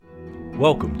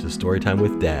Welcome to Storytime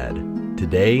with Dad.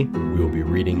 Today, we will be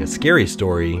reading a scary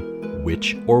story,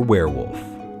 Witch or Werewolf.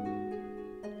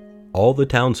 All the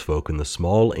townsfolk in the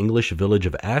small English village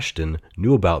of Ashton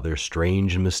knew about their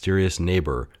strange and mysterious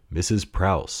neighbor, Mrs.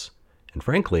 Prouse, and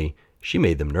frankly, she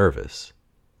made them nervous.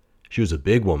 She was a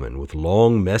big woman with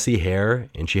long, messy hair,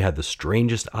 and she had the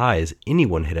strangest eyes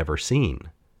anyone had ever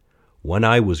seen. One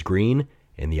eye was green,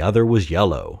 and the other was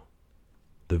yellow.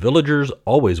 The villagers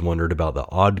always wondered about the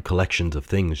odd collections of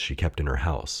things she kept in her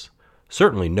house.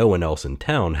 Certainly no one else in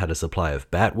town had a supply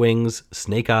of bat wings,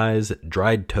 snake eyes,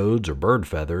 dried toads, or bird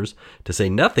feathers, to say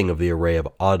nothing of the array of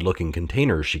odd-looking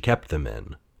containers she kept them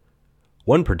in.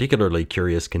 One particularly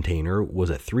curious container was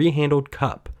a three-handled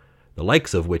cup, the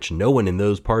likes of which no one in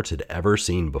those parts had ever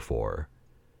seen before.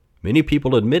 Many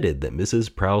people admitted that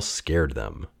Mrs. Prouse scared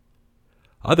them.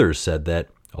 Others said that,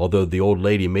 although the old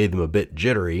lady made them a bit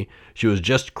jittery, she was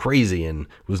just crazy and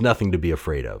was nothing to be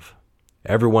afraid of.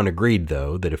 Everyone agreed,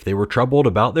 though, that if they were troubled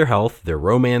about their health, their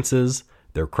romances,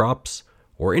 their crops,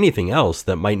 or anything else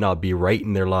that might not be right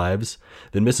in their lives,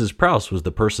 then Mrs. Prouse was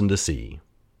the person to see.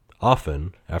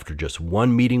 Often, after just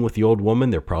one meeting with the old woman,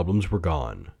 their problems were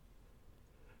gone.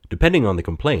 Depending on the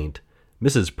complaint,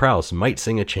 Mrs. Prouse might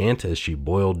sing a chant as she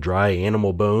boiled dry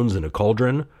animal bones in a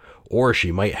cauldron, or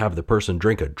she might have the person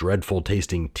drink a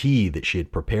dreadful-tasting tea that she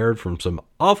had prepared from some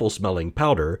awful-smelling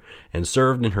powder and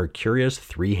served in her curious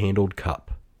three-handled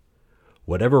cup.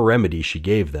 Whatever remedy she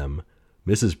gave them,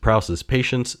 Mrs. Prouse's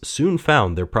patients soon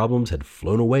found their problems had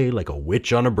flown away like a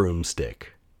witch on a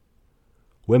broomstick.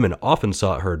 Women often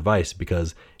sought her advice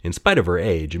because, in spite of her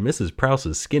age, Mrs.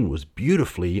 Prouse's skin was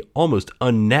beautifully, almost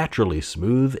unnaturally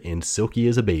smooth and silky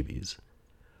as a baby's.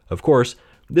 Of course,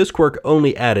 this quirk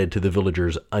only added to the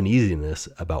villagers' uneasiness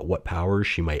about what powers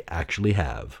she might actually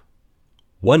have.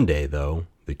 One day, though,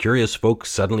 the curious folk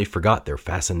suddenly forgot their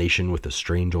fascination with the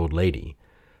strange old lady.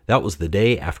 That was the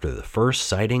day after the first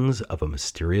sightings of a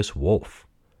mysterious wolf.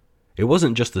 It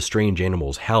wasn't just the strange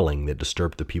animal's howling that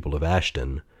disturbed the people of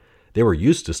Ashton. They were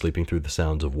used to sleeping through the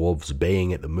sounds of wolves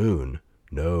baying at the moon.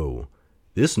 No,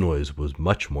 this noise was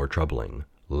much more troubling,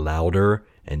 louder,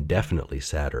 and definitely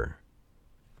sadder.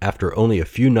 After only a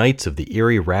few nights of the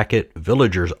eerie racket,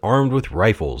 villagers armed with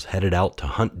rifles headed out to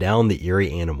hunt down the eerie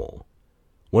animal.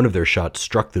 One of their shots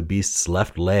struck the beast's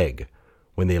left leg.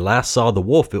 When they last saw the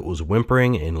wolf, it was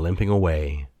whimpering and limping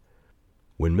away.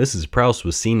 When Mrs. Prouse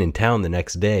was seen in town the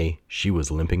next day, she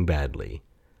was limping badly.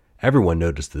 Everyone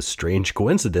noticed this strange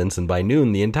coincidence, and by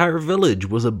noon the entire village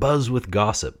was abuzz with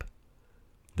gossip.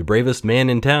 The bravest man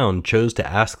in town chose to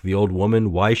ask the old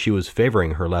woman why she was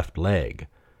favoring her left leg.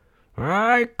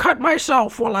 "I cut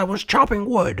myself while I was chopping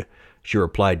wood," she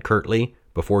replied curtly,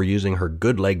 before using her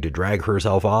good leg to drag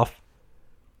herself off.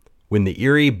 When the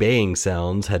eerie baying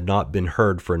sounds had not been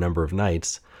heard for a number of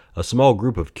nights, a small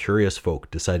group of curious folk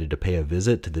decided to pay a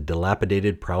visit to the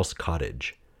dilapidated Prouse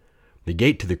cottage. The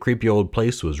gate to the creepy old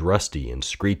place was rusty and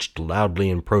screeched loudly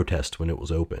in protest when it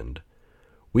was opened.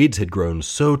 Weeds had grown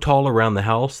so tall around the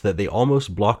house that they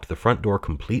almost blocked the front door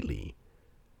completely.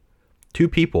 Two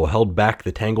people held back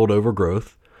the tangled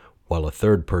overgrowth, while a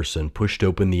third person pushed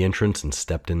open the entrance and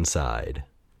stepped inside.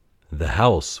 The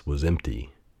house was empty.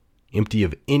 Empty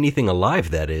of anything alive,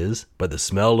 that is, but the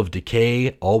smell of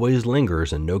decay always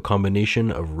lingers, and no combination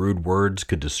of rude words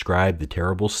could describe the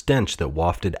terrible stench that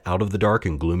wafted out of the dark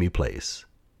and gloomy place.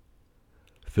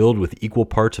 Filled with equal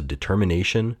parts of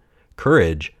determination,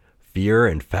 courage, fear,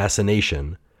 and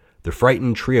fascination, the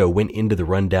frightened trio went into the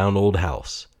run-down old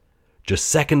house. Just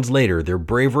seconds later, their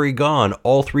bravery gone,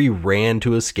 all three ran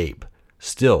to escape.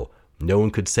 Still, no one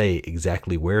could say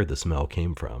exactly where the smell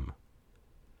came from.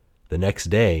 The next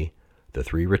day, the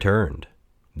three returned.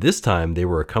 This time, they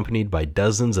were accompanied by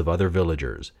dozens of other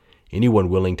villagers, anyone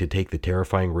willing to take the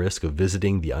terrifying risk of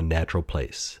visiting the unnatural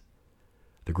place.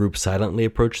 The group silently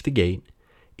approached the gate,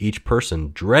 each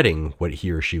person dreading what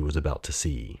he or she was about to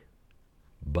see.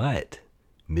 But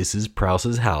Mrs.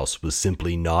 Prouse's house was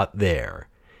simply not there.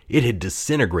 It had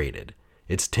disintegrated,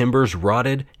 its timbers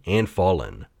rotted and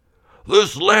fallen.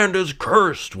 "This land is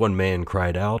cursed," one man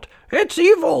cried out. "It's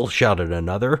evil," shouted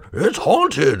another. "It's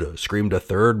haunted," screamed a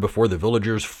third before the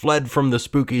villagers fled from the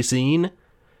spooky scene.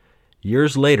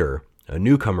 Years later, a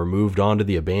newcomer moved onto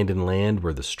the abandoned land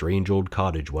where the strange old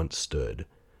cottage once stood.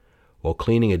 While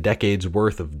cleaning a decade's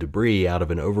worth of debris out of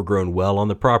an overgrown well on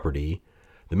the property,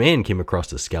 the man came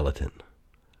across a skeleton.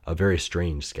 A very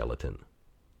strange skeleton.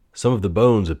 Some of the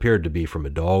bones appeared to be from a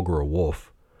dog or a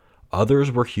wolf.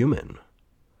 Others were human.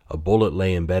 A bullet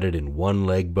lay embedded in one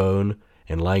leg bone,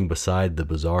 and lying beside the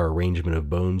bizarre arrangement of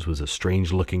bones was a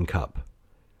strange-looking cup.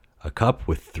 A cup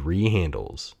with 3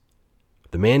 handles.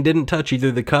 The man didn't touch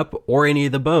either the cup or any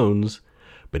of the bones,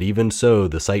 but even so,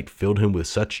 the sight filled him with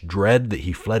such dread that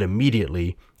he fled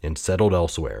immediately and settled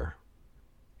elsewhere.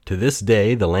 To this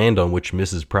day, the land on which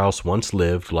Mrs. Prouse once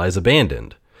lived lies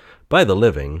abandoned, by the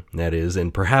living, that is,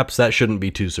 and perhaps that shouldn't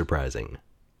be too surprising.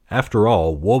 After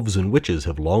all, wolves and witches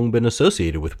have long been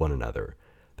associated with one another.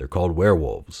 They're called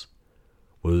werewolves.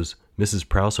 Was Mrs.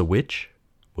 Prouse a witch?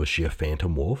 Was she a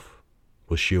phantom wolf?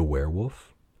 Was she a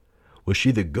werewolf? Was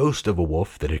she the ghost of a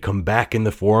wolf that had come back in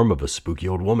the form of a spooky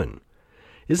old woman?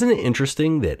 Isn't it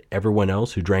interesting that everyone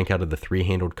else who drank out of the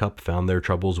three-handled cup found their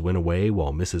troubles went away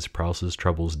while Mrs. Prouse's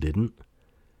troubles didn't?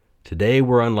 Today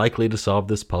we're unlikely to solve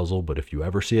this puzzle, but if you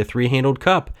ever see a three-handled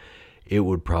cup, it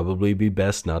would probably be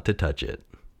best not to touch it.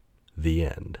 The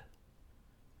end.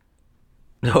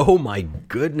 Oh my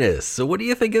goodness, so what do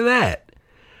you think of that?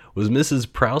 Was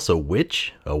Mrs. Prouse a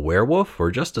witch, a werewolf,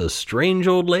 or just a strange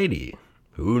old lady?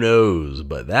 Who knows,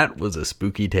 but that was a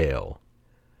spooky tale.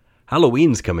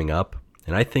 Halloween's coming up,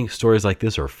 and I think stories like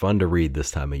this are fun to read this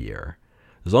time of year.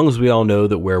 As long as we all know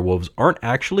that werewolves aren't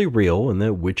actually real and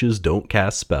that witches don't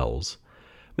cast spells.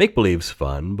 Make-believe's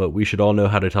fun, but we should all know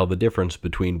how to tell the difference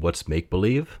between what's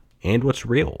make-believe and what's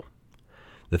real.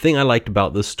 The thing I liked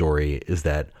about this story is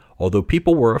that although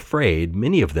people were afraid,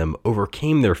 many of them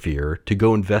overcame their fear to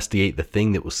go investigate the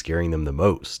thing that was scaring them the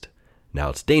most. Now,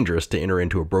 it's dangerous to enter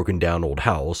into a broken down old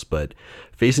house, but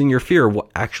facing your fear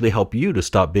will actually help you to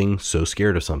stop being so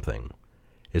scared of something.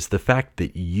 It's the fact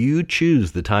that you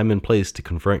choose the time and place to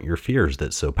confront your fears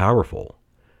that's so powerful.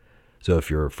 So if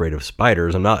you're afraid of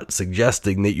spiders, I'm not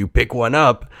suggesting that you pick one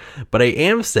up, but I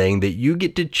am saying that you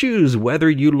get to choose whether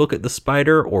you look at the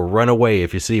spider or run away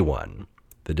if you see one.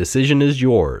 The decision is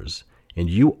yours, and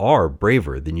you are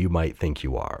braver than you might think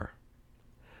you are.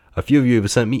 A few of you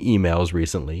have sent me emails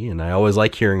recently, and I always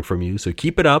like hearing from you, so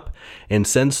keep it up and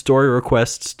send story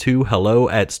requests to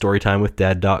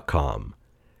hello@storytimewithdad.com.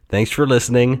 Thanks for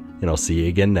listening, and I'll see you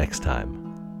again next time.